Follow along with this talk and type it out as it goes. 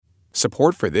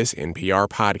Support for this NPR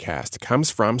podcast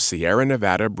comes from Sierra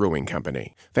Nevada Brewing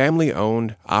Company,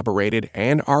 family-owned, operated,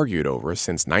 and argued over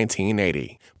since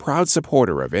 1980. Proud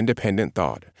supporter of independent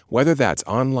thought, whether that's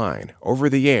online,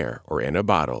 over the air, or in a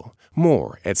bottle.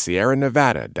 More at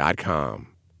sierranevada.com.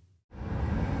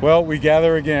 Well, we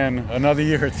gather again, another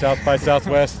year at South by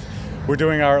Southwest. We're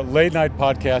doing our late-night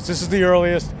podcast. This is the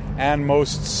earliest and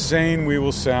most sane we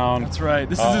will sound. That's right.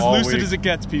 This is as lucid as it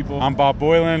gets, people. I'm Bob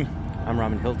Boilen.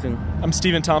 I'm Hilton. I'm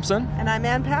Stephen Thompson. And I'm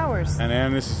Ann Powers. And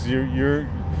Ann, this is you're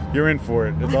in for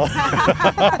it. It's all.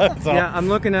 Yeah, I'm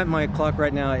looking at my clock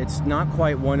right now. It's not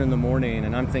quite 1 a.m,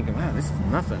 and I'm thinking, wow, this is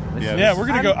nothing. We're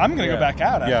gonna go. I'm gonna go back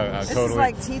out. Yeah, this totally. is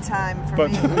like tea time for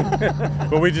me.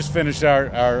 But we just finished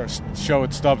our show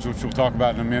at Stubbs, which we'll talk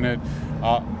about in a minute.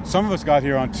 Some of us got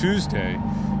here on Tuesday.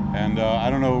 And I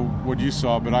don't know what you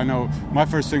saw, but I know my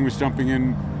first thing was jumping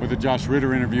in with a Josh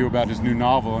Ritter interview about his new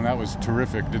novel, and that was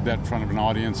terrific. Did that in front of an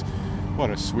audience.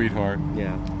 What a sweetheart.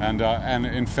 Yeah. And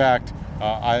in fact,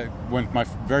 my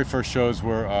very first shows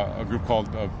were a group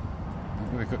called the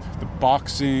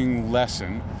Boxing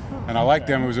Lesson, and I liked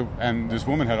them. And this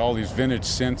woman had all these vintage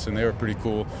synths, and they were pretty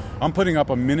cool. I'm putting up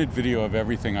a minute video of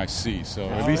everything I see, so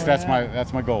at least that's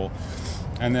my goal.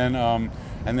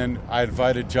 And then I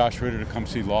invited Josh Ritter to come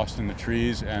see Lost in the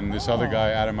Trees, and this other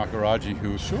guy, Adam Makaraji,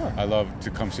 who I love,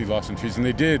 to come see Lost in the Trees. And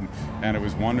they did, and it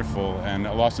was wonderful. And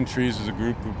Lost in the Trees is a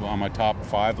group on my top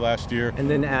 5 last year. And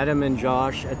then Adam and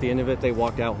Josh, at the end of it, they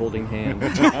walked out holding hands.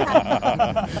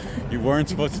 You weren't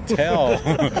supposed to tell.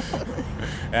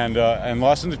 And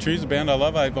Lost in the Trees, a band I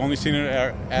love. I've only seen it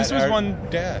at our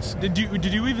desk. Did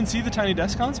you even see the Tiny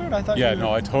Desk concert? I thought. Yeah,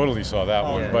 no, I totally saw that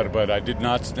one, yeah. but I did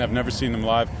not. I've never seen them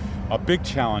live. A big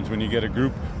challenge when you get a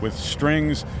group with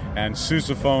strings and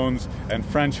sousaphones and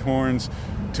French horns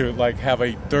to have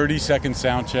a 30-second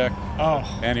sound check.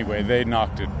 Oh. Anyway, they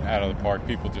knocked it out of the park.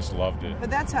 People just loved it. But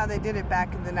that's how they did it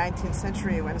back in the 19th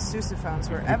century when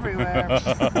sousaphones were everywhere.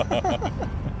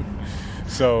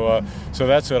 So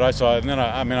that's what I saw, and then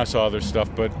I saw other stuff.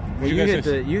 But you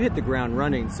hit the ground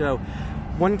running. So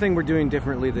one thing we're doing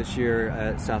differently this year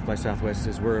at South by Southwest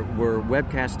is we're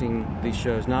webcasting these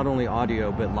shows, not only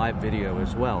audio but live video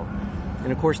as well.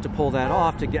 And of course, to pull that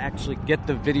off, to actually get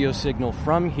the video signal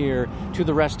from here to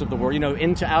the rest of the world,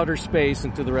 into outer space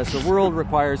and to the rest of the world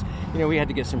reques, we had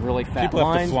to get some really fat people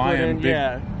lines have to fly put in.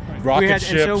 Big rocket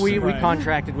ships. And so we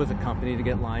contracted with a company to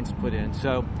get lines put in.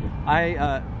 So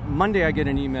Monday I get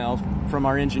an email from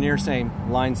our engineer saying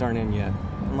lines aren't in yet.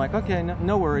 I'm like, okay,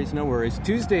 no worries.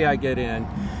 Tuesday I get in,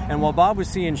 and while Bob was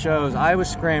seeing shows, I was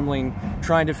scrambling,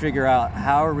 trying to figure out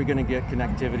how are we going to get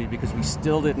connectivity, because we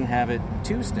still didn't have it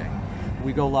Tuesday.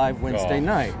 We go live Wednesday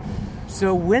night.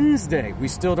 So Wednesday, we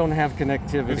still don't have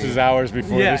connectivity. This is hours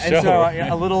before the show. And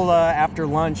so a little after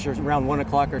lunch, or around 1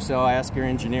 o'clock or so, I asked your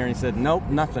engineer, and he said, nope,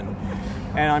 nothing.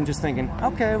 And I'm just thinking,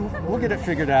 okay, we'll get it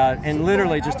figured out. And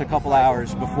literally just a couple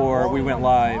hours before we went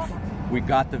live, we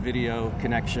got the video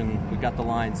connection, we got the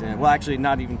lines in. Well, actually,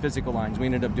 not even physical lines. We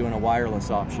ended up doing a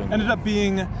wireless option. Ended up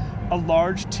being a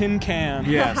large tin can.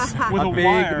 Yes, with a big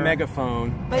wire.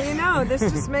 megaphone. But this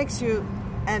just makes you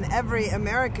and every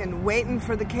American waiting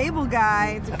for the cable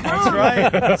guy to come.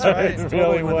 That's right. It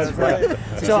really was. Right.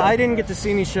 So I didn't get to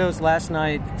see any shows last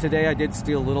night. Today I did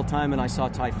steal a little time, and I saw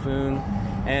Typhoon.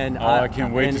 And I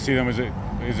can't wait to see them.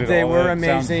 They were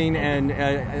amazing, and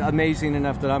amazing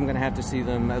enough that I'm going to have to see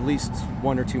them at least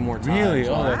 1 or 2 more times. Really?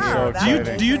 Oh, that's so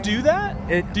exciting. Do you do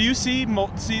that? Do you see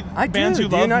bands you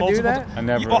love? Do you not do that? I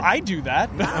never. Well, I do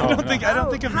that. But I don't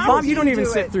think of you. Bob, you don't even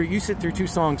sit through. You sit through 2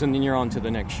 songs, and then you're on to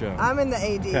the next show. I'm in the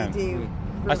ADD.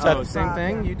 I said the same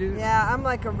thing. You do? Yeah, I'm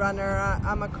like a runner.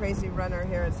 I'm a crazy runner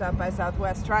here at South by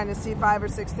Southwest, trying to see 5 or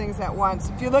 6 things at once.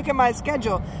 If you look at my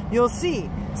schedule, you'll see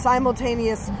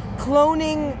simultaneous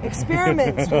cloning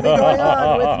experiments will be going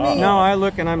on with me. No, I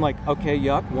look and I'm like, okay,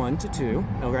 yuck, 1 to 2.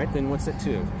 All right, then what's at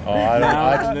 2? Oh,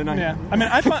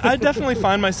 I I definitely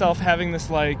find myself having this,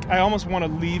 I almost want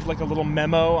to leave a little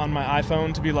memo on my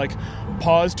iPhone to be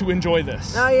pause to enjoy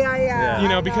this. Oh,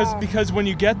 yeah. Because when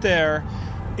you get there,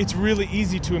 it's really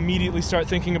easy to immediately start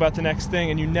thinking about the next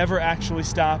thing, and you never actually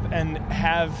stop and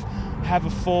have a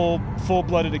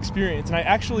full-blooded experience. And I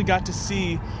actually got to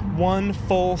see one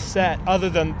full set, other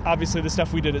than obviously the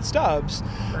stuff we did at Stubbs.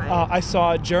 Right. I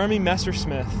saw Jeremy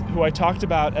Messersmith, who I talked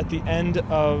about at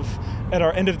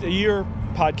our end of the year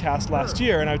podcast last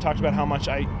year, and I talked about how much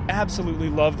I absolutely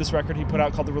love this record he put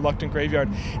out called The Reluctant Graveyard.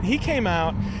 And he came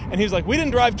out and he was like, we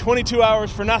didn't drive 22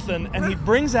 hours for nothing, and he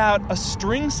brings out a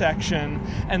string section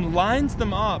and lines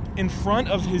them up in front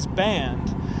of his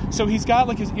band. So he's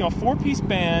got his 4-piece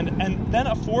band and then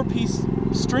a 4-piece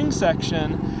string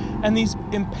section, and these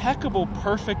impeccable,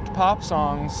 perfect pop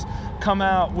songs come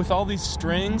out with all these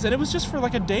strings, and it was just for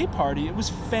like a day party. It was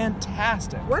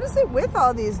fantastic. What is it with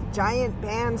all these giant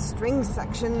band string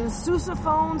sections,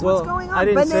 sousaphones? Well, What's going on? I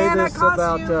didn't Banana say this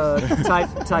costumes?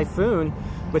 about Typhoon,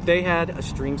 but they had a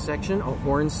string section, a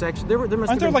horn section. There must Aren't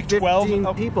have there been like 15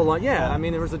 12? people on. Yeah, I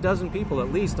mean there was a dozen people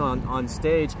at least on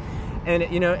stage, and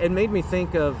it made me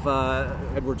think of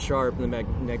Edward Sharpe and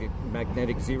the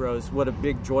Magnetic Zeros. What a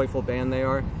big joyful band they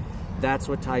are. That's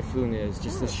what Typhoon is.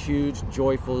 Just this huge,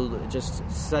 joyful, just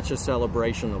such a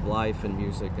celebration of life and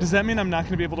music. Does that mean I'm not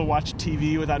going to be able to watch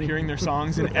TV without hearing their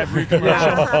songs in every commercial?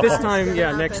 Yeah, this time,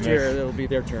 next year it'll be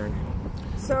their turn.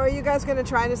 So are you guys going to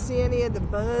try to see any of the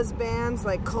buzz bands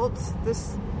like Colts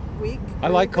this week? I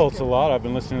like Colts a lot. I've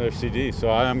been listening to their CD, so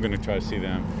I am going to try to see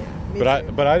them. But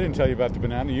I didn't tell you about the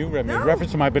banana. You made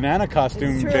reference to my banana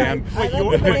costume It's true. band. I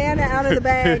let the banana out of the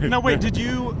bag. No, wait, did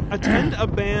you attend a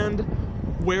band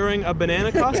wearing a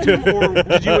banana costume, or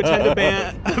did you attend a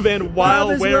band while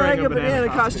Bob is wearing a banana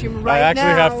costume right I actually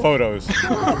now. have photos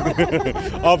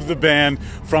of the band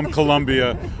from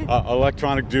Colombia,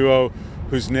 electronic duo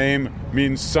whose name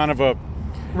means son of a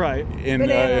Right.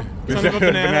 Banana. Son of a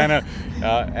banana.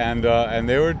 and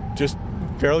they were just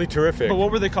fairly terrific. But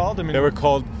what were they called? I mean, They were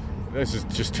called. This is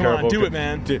just Come terrible. on, do it,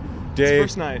 man. De it's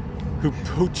first night.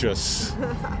 Hupuchas.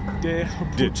 De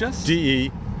Hupuchas?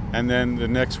 D-E, and then the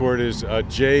next word is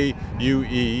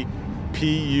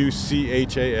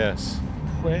J-U-E-P-U-C-H-A-S.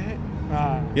 Wait.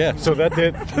 Yeah, so that's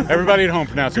it. Everybody at home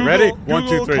pronounce it. Ready? 1,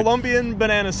 2, 3. Colombian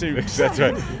banana suits. That's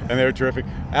right. And they were terrific.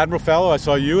 Admiral Fallow, I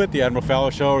saw you at the Admiral Fallow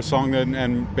show, a song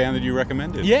and band that you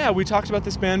recommended. Yeah, we talked about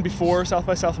this band before South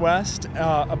by Southwest,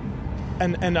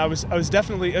 and I was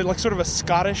definitely like sort of a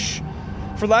Scottish,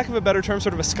 for lack of a better term,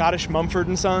 sort of a Scottish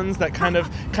Mumford & Sons, that kind of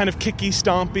kicky,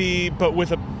 stompy, but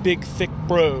with a big, thick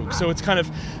brogue. So it's kind of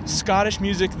Scottish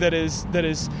music that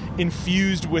is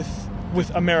infused with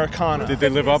Americana. Did they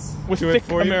live up with to it thick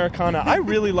for you? Americana? I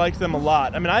really liked them a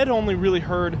lot. I mean, I had only really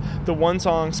heard the one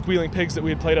song, Squealing Pigs, that we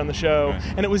had played on the show, Right.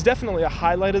 and it was definitely a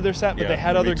highlight of their set, but Yeah, they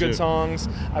had me other good too. songs.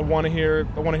 I want to hear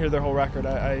their whole record.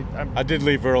 I did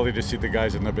leave early to see the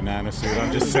guys in the banana suit.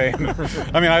 I'm just saying.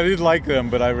 I mean, I did like them,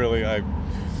 but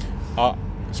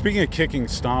speaking of kicking,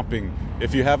 stomping,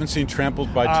 if you haven't seen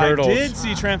Trampled by Turtles, I did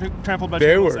see Trampled by They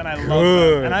Turtles, were and I love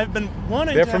good. them. And I've been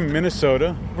wanting they're to from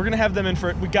Minnesota. We're going to have them in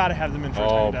for... We got to have them in for a Oh,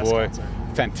 Tiny Desk boy. concert.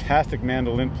 Fantastic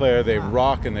mandolin player. They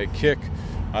rock and they kick.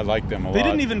 I like them a lot. They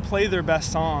didn't even play their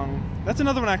best song. That's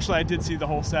another one, actually, I did see the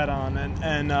whole set on,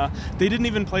 and they didn't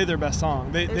even play their best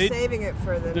song. They're saving it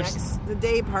for the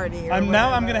day party. I'm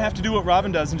going to have to do what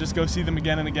Robin does and just go see them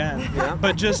again and again. Yeah.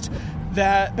 But just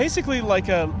that, basically like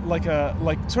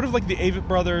sort of like the Avett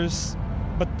Brothers,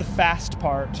 but the fast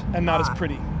part and not as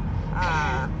pretty.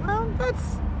 Well,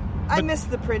 I miss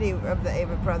the pretty of the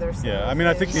Avett Brothers. Yeah, I mean,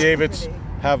 I think the Avets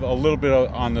have a little bit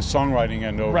on the songwriting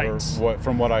end over Right.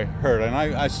 from what I heard, and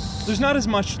There's not as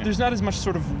much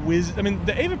sort of wisdom. I mean,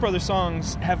 the Avett Brothers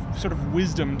songs have sort of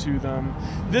wisdom to them.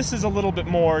 This is a little bit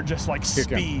more just like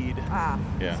speed.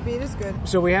 Yeah. Speed is good.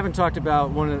 So we haven't talked about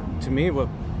what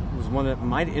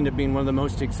might end up being one of the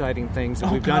most exciting things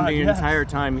that we've done the entire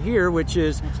time here, which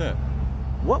is What's that?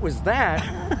 what was that?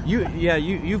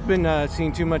 You've been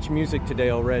seeing too much music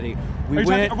today already.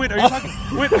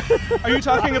 Are you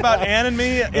talking about Ann and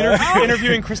me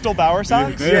interviewing Crystal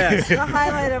Bowersox? Yes. The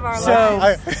highlight of our So-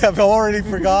 lives. I have already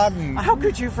forgotten. How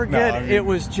could you forget? No, I mean- It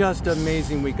was just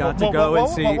amazing. We got to What- go what- and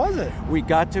what- see. what was it? We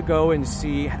got to go and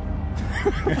see.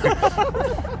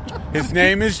 His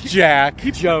name is Jack.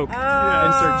 Joke.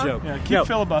 Insert joke. Yeah, keep No.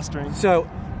 filibustering. So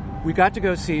we got to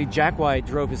go see Jack White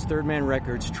drove his Third Man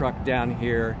Records truck down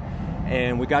here,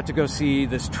 and we got to go see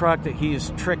this truck that he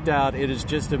has tricked out. It is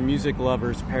just a music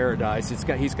lover's paradise. He's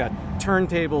got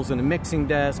turntables and a mixing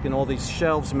desk and all these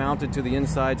shelves mounted to the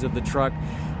insides of the truck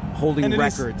holding And it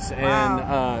is- records.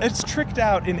 It's tricked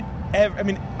out in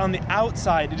on the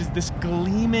outside, it is this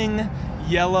gleaming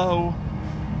yellow,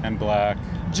 And black.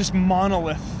 just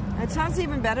monolith. It sounds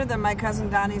even better than my cousin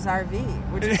Donnie's RV,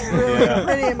 which is really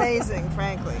pretty amazing,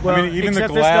 frankly. well, I mean, even the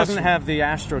except glass- this doesn't have the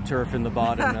AstroTurf in the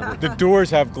bottom of it. The doors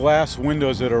have glass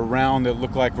windows that are round that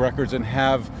look like records and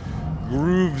have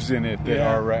grooves in it that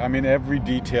Yeah. are. I mean, every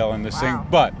detail in this thing.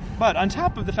 Wow. But On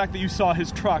top of the fact that you saw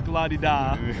his truck,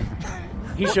 la-di-da,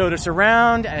 He showed us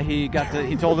around. He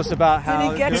told us about how.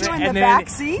 he get you in and the then back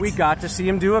seat? We got to see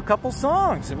him do a couple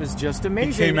songs. It was just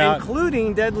amazing, came out-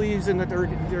 including Dead Leaves in the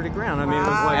Dirty Ground. I mean, it was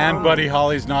like, and Buddy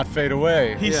Holly's Not Fade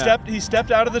Away. he stepped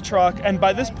out of the truck, and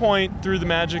by this point, through the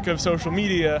magic of social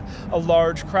media, a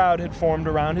large crowd had formed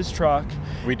around his truck.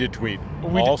 We did tweet.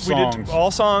 All songs.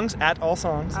 All songs at All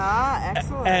Songs. Ah,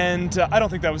 excellent. And I don't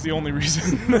think that was the only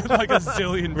reason. Like a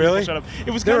zillion people Really? showed up.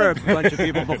 It was There were kind a bunch of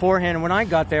people beforehand, and when I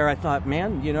got there, I thought,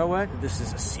 man, you know what? This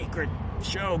is a secret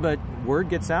show, but word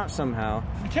gets out somehow.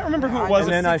 I can't remember who it was.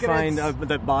 And then I find Secrets.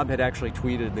 that Bob had actually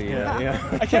tweeted the...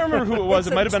 I can't remember who it was.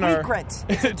 It might have been our...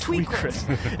 It's a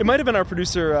tweakrit. It might have been our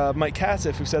producer, Mike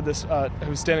Katzif, who said this, who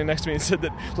was standing next to me and said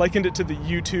that, likened it to the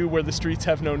U2 Where the Streets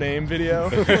Have No Name video.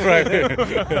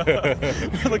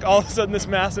 Like all of a sudden this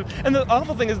massive... And the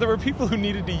awful thing is there were people who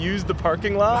needed to use the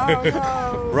parking lot. Oh,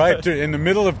 no. Right, in the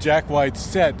middle of Jack White's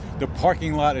set, the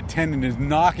parking lot attendant is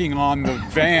knocking on the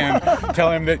van,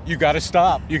 telling him that you got to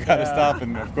stop, stop,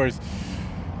 and of course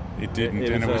it didn't,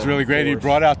 and it was really great. He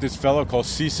brought out this fellow called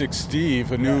C6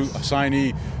 Steve, a new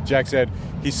signee. Jack said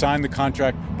he signed the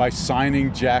contract by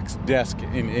signing Jack's desk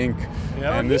in ink.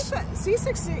 Yeah. And this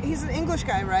C6, he's an English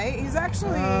guy, right? He's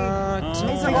actually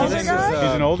he's an older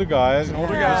guy. He's an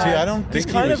older guy. I don't think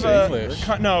he was English.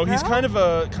 He's kind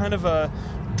of a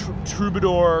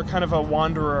troubadour, kind of a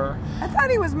wanderer. I thought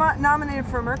he was nominated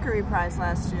for a Mercury Prize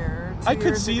last year. I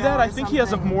could see that. I think he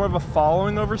has more of a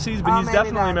following overseas, but he's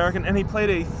definitely American. And he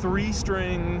played a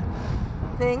 3-string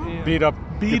thing, beat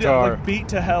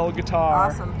to hell guitar.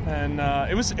 Awesome. And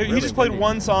he just played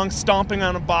one song, stomping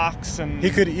on a box, and he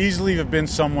could easily have been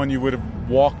someone you would have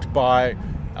walked by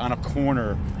on a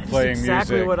corner playing music. That's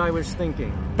exactly what I was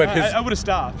thinking. But I would have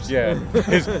stopped. Yeah,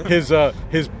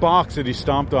 his box that he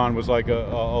stomped on was like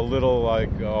a little, like,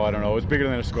 I don't know, it was bigger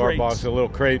than a cigar box. A little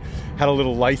crate, had a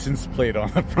little license plate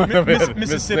on the front of it.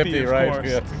 Mississippi, of right? Course.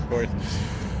 Yeah, of course.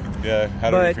 Yeah,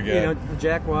 how do we forget?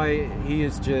 Jack White, he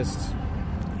is just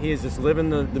living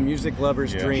the music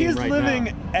lover's dream. He is right living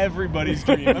now. Everybody's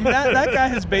dream. I mean, that guy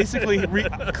has basically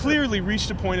clearly reached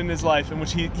a point in his life in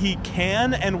which he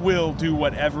can and will do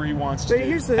whatever he wants to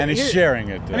do. And he's sharing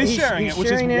it. And he's sharing it,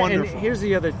 which is wonderful. And here's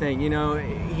the other thing,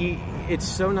 it's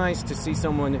so nice to see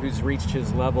someone who's reached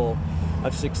his level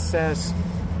of success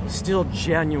still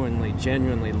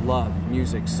genuinely love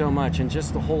music so much, and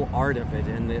just the whole art of it,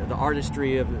 and the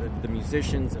artistry of the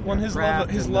musicians, and his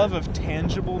love of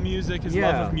tangible music, his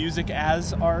love of music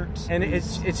as art, and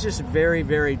it's just very,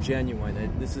 very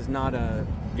genuine. This is not a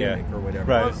gimmick or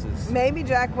whatever. Right. Maybe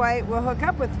Jack White will hook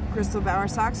up with Crystal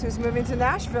Bowersox, who's moving to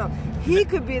Nashville. He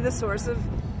could be the source of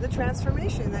the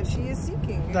transformation that she is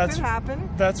seeking. It could happen.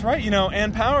 That's right.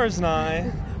 Ann Powers and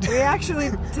I... We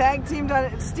actually tag teamed on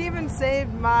it. Steven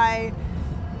saved my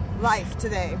life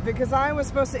today because I was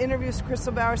supposed to interview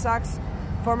Crystal Bowersox,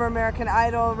 former American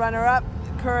Idol runner-up,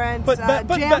 current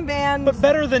jam band. But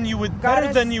better than you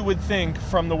would think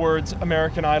from the words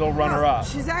American Idol runner-up.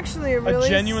 She's actually a really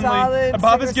solid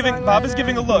Bob is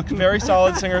giving a look. Very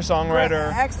solid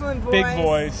singer-songwriter. Excellent voice. Big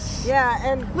voice. Yeah,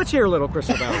 and let's hear a little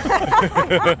Crystal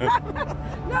Bowersox.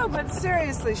 No, but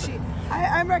seriously,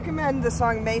 I recommend the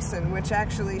song Mason, which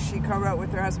actually she co-wrote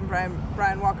with her husband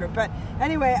Brian Walker. But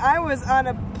anyway, I was on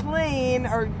a plane,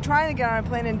 or trying to get on a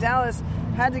plane in Dallas,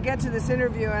 had to get to this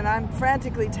interview, and I'm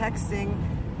frantically texting.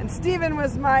 And Steven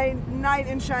was my knight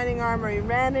in shining armor. He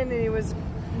ran in and he was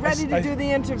ready to do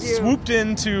the interview. Swooped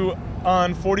in to,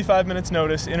 on 45 minutes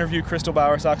notice, interview Crystal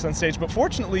Bowersox on stage. But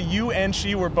fortunately, you and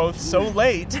she were both so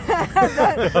late. You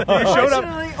showed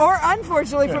up. Or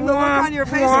unfortunately, from the look on your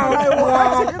face when I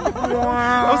walked in.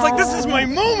 I was like, this is my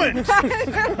moment.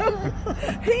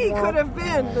 He could have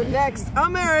been the next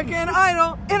American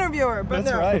Idol interviewer. But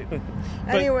that's right.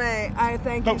 Anyway, I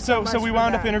thank you so much. So we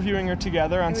wound up interviewing her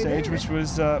together on stage, which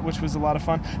was a lot of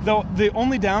fun. Though the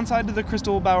only downside to the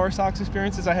Crystal Bowersox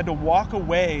experience is I had to walk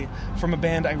away from a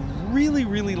band I really,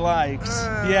 really liked.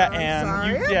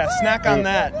 Snack on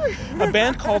that. A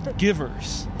band called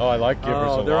Givers. Oh, I like Givers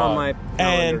a lot. They're on my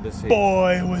calendar to see.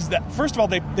 Boy, was that! First of all,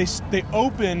 they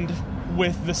opened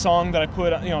with the song that I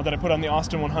put on the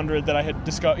Austin 100 that I had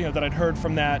discovered, that I'd heard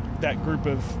from that group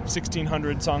of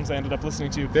 1,600 songs I ended up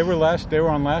listening to. They were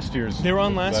on last year's. They were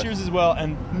on last year's as well,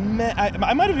 and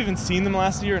I might have even seen them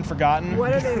last year and forgotten.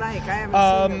 What are they like? I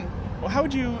haven't seen them. How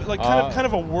would you kind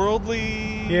of a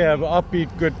worldly? Yeah,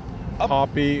 upbeat, good.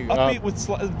 Poppy, upbeat with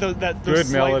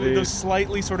those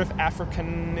slightly sort of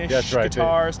Africanish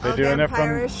guitars. They do, and they're from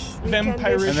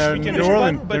Vampirish. And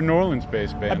they're New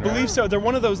Orleans-based band. I believe so. They're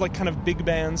one of those kind of big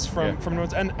bands from New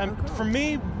Orleans. And for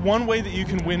me, one way that you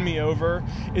can win me over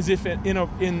is if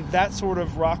in that sort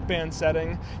of rock band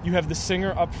setting, you have the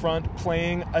singer up front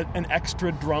playing an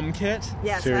extra drum kit.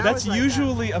 Yes, that's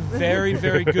usually a very,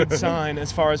 very good sign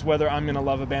as far as whether I'm going to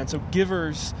love a band. So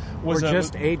Givers was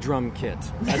just a drum kit,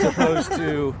 as opposed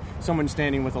to someone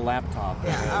standing with a laptop.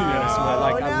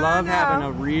 I love having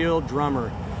a real drummer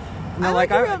No,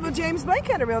 well, James Blake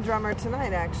had a real drummer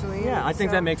tonight, actually. Yeah, I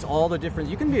think that makes all the difference.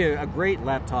 You can be a great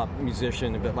laptop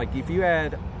musician, but like if you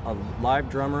add a live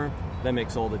drummer, that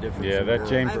makes all the difference. Yeah, that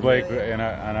James Blake on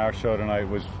our show tonight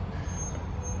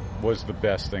was the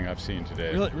best thing I've seen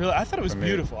today. Really, I thought it was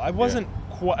beautiful. I wasn't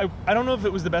quite. I don't know if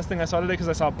it was the best thing I saw today because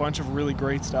I saw a bunch of really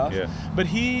great stuff. Yeah. But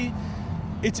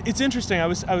it's interesting. I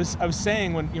was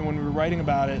saying when we were writing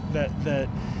about it that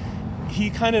he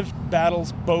kind of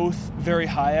battles both very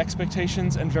high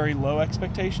expectations and very low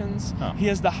expectations. Oh. He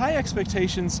has the high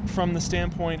expectations from the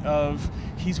standpoint of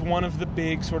he's one of the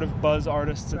big sort of buzz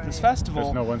artists at this festival.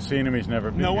 Because no one's seen him. He's never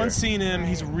been No here. one's seen him.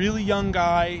 He's a really young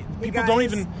guy.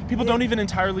 People don't even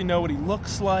entirely know what he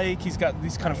looks like. He's got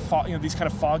these kind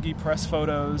of foggy press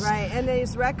photos. Right, and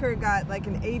his record got like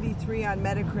an 83 on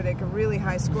Metacritic, a really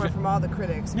high score from all the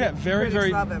critics. Yeah, very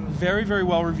love him. very, very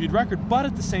well reviewed record. But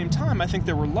at the same time, I think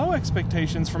there were low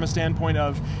expectations from a standpoint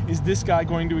of, is this guy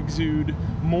going to exude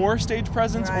more stage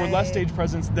presence or less stage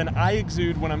presence than I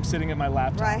exude when I'm sitting at my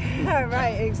laptop? Right,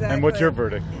 right, exactly. And what's your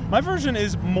verdict? My version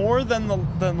is more than the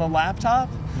laptop,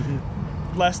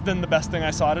 less than the best thing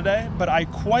I saw today. But I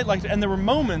quite liked it, and there were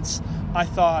moments I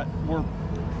thought were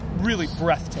really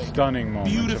breathtaking, Stunning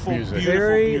moments beautiful, of music.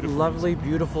 Very beautiful lovely, music.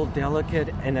 beautiful, delicate,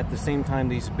 and at the same time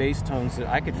these bass tones that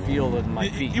I could feel in my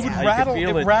feet. It would I rattle. could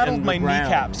feel It rattled in the my ground.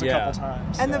 kneecaps a Yeah. couple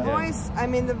times. And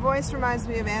the voice reminds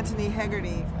me of Anthony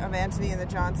Hegarty, of Anthony and the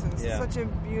Johnsons. Yeah. Such a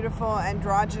beautiful,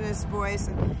 androgynous voice.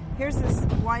 And here's this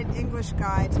white English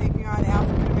guy taking on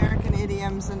African-American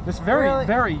idioms. And This very, really,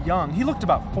 very young. He looked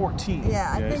about 14.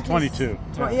 Yeah, I think he's 22.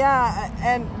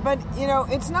 But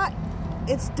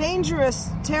it's dangerous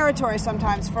territory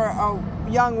sometimes for a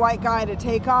young white guy to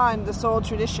take on the soul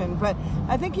tradition. But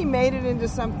I think he made it into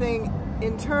something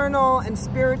internal and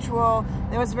spiritual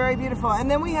that was very beautiful. And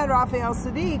then we had Raphael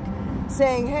Sadiq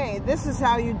saying, hey, this is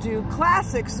how you do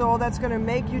classic soul that's going to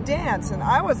make you dance. And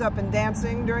I was up and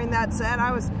dancing during that set.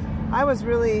 I was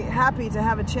really happy to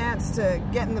have a chance to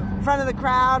get in the front of the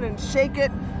crowd and shake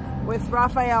it with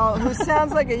Raphael, who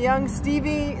sounds like a young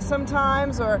Stevie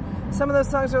sometimes, or some of those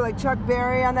songs are like Chuck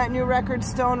Berry on that new record,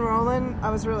 Stone Rollin'.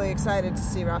 I was really excited to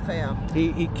see Raphael.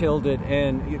 He killed it,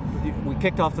 and we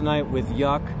kicked off the night with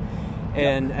Yuck.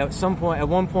 And at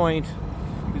one point,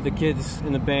 the kids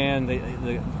in the band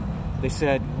they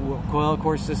said, "Well, of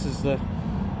course, this is the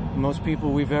most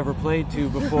people we've ever played to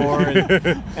before."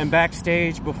 And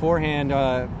backstage beforehand,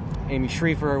 Amy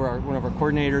Schriefer, one of our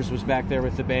coordinators, was back there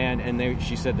with the band, and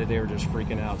she said that they were just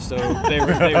freaking out. So they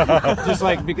were just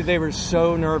like, because they were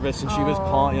so nervous, and she was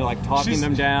talking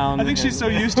them down. I think she's so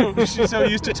used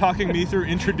to talking me through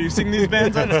introducing these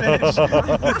bands on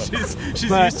stage. she's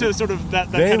used to sort of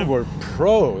that They kind of. were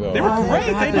pro, though. They were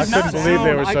great. I couldn't believe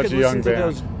they were such a young I could listen to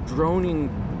those droning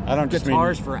I don't just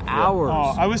guitars mean, for hours.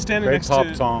 Oh, I was standing Great next pop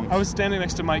to songs. I was standing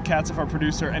next to Mike Katzoff, our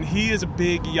producer, and he is a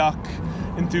big Yuck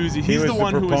enthusiast. He's was the the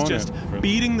one who was proponent just for-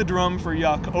 beating the drum for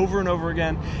Yuck over and over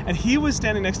again. And he was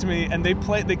standing next to me, and they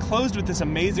closed with this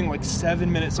amazing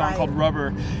 7-minute song called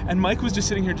Rubber. And Mike was just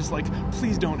sitting here, just like,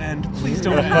 please don't end, please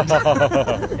don't end.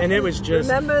 And it was just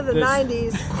Remember the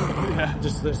 90s.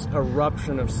 just this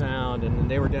eruption of sound, and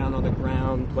they were down on the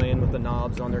ground playing with the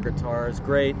knobs on their guitars.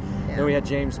 Great. Yeah. Then we had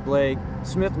James Blake.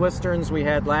 Smith Westerns we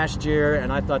had last year,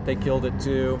 and I thought they killed it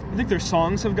too. I think their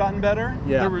songs have gotten better.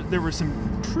 Yeah. There were some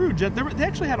true. They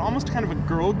actually had almost kind of a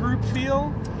girl group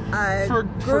feel. A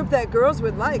group that girls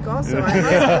would like also.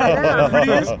 I must point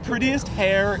out. Prettiest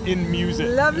hair in music.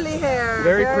 Lovely hair.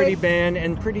 Very pretty band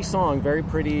and pretty song. Very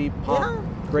pretty pop. Yeah.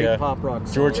 Great pop rock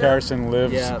song. George Harrison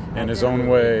lives in his own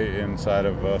way inside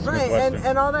of Smith Right, Western.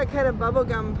 and all that kind of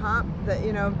bubblegum pop,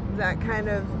 that kind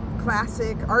of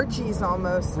classic Archies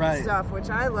almost stuff, which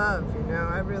I love.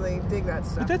 I really dig that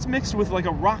stuff. But that's mixed with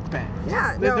a rock band.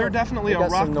 Yeah, they're definitely They a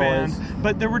got rock some band. noise.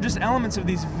 But there were just elements of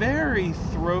these very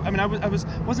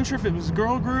wasn't sure if it was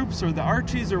girl groups or the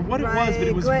Archies or what it was, but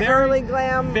it was early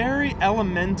glam. very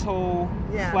elemental,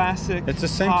 classic. It's the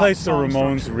same pop place the song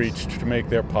Ramones structures. reached to make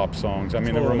their pop songs. I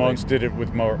mean, Totally. the Ramones did it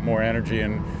with more energy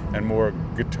and more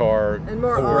guitar And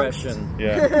more Aggression.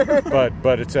 Yeah,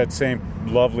 but it's that same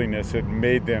loveliness. It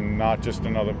made them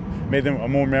made them a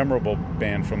more memorable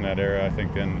band from that era, I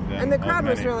think, than And the crowd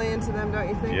was many. really into them, don't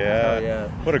you think? Yeah, Oh, yeah.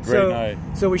 What a great night.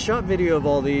 So we shot video of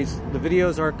all these. The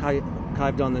videos are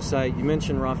archived on the site. You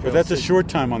mentioned Raphael. But that's a Sadiq. short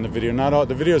time on the video. Not all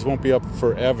the videos won't be up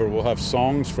forever. We'll have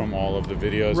songs from all of the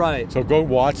videos. Right. So go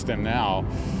watch them now.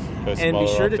 And be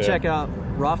sure to check out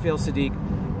Raphael Sadiq,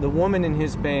 the woman in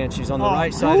his band. She's on the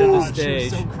right side of the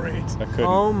stage. She was so great. I couldn't.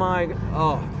 Oh my!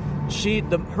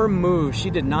 Her move. She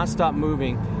did not stop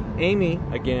moving, Amy,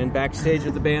 again, backstage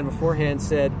with the band beforehand,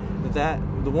 said that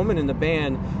the woman in the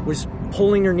band was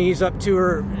pulling her knees up to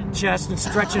her chest and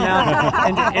stretching out,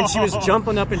 and she was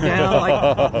jumping up and down,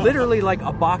 like literally like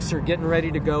a boxer getting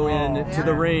ready to go to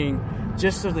the ring,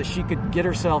 just so that she could get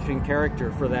herself in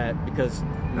character for that, because,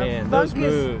 man, those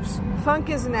moves. Funk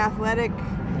is an athletic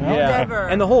endeavor.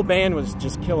 And the whole band was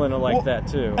just killing it like that,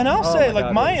 too. And I'll say,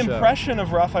 like, my impression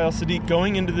of Raphael Saadiq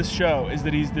going into this show is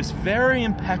that he's this very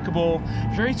impeccable,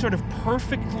 very sort of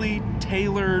perfectly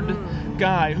tailored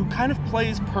guy who kind of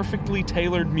plays perfectly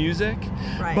tailored music.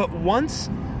 Right. But once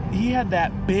he had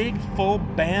that big full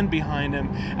band behind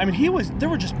him, I mean, there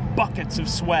were just buckets of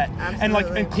sweat.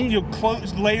 Absolutely.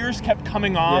 And layers kept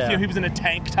coming off. Yeah. He was in a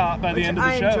tank top by the end of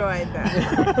the show. I enjoyed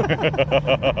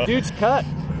that. Dude's cut.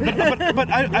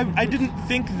 But I didn't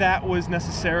think that was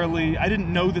necessarily, I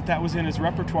didn't know that was in his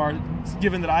repertoire,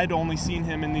 given that I'd only seen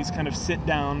him in these kind of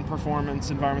sit-down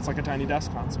performance environments like a Tiny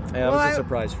Desk concert. Yeah, that was a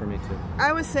surprise for me, too.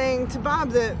 I was saying to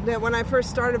Bob that when I first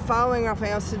started following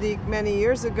Raphael Saadiq many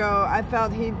years ago, I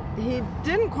felt he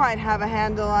didn't quite have a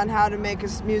handle on how to make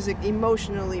his music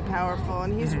emotionally powerful,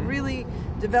 and he's really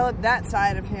developed that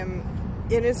side of him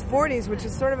in his 40s, which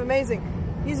is sort of amazing.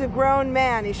 He's a grown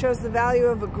man. He shows the value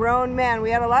of a grown man. We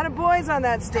had a lot of boys on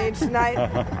that stage tonight.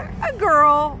 A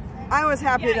girl. I was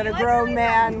happy that a grown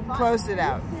man closed it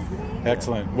out.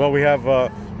 Excellent. Well, we have.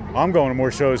 I'm going to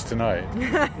more shows tonight.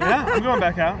 Yeah, I'm going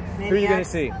back out. Who are you going to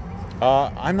see?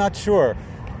 I'm not sure.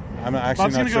 I'm actually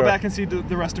Bob's not going to sure. go back and see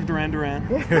the rest of Duran Duran.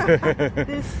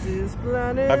 This is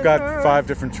planet I've got Earth. 5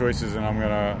 different choices, and I'm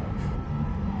gonna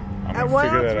At figure that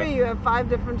 103, out. you have 5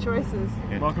 different choices.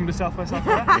 Welcome to South by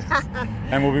Southwest.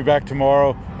 And we'll be back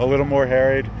tomorrow, a little more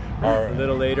harried. A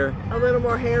little later. A little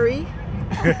more hairy.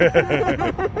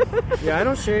 Yeah, I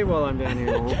don't shave while I'm down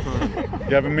here the whole time.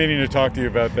 Yeah, I've been meaning to talk to you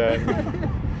about that.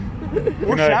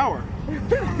 Or night. shower.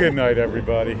 Good night,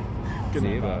 everybody.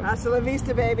 See you, Bob. Hasta la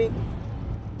vista, baby.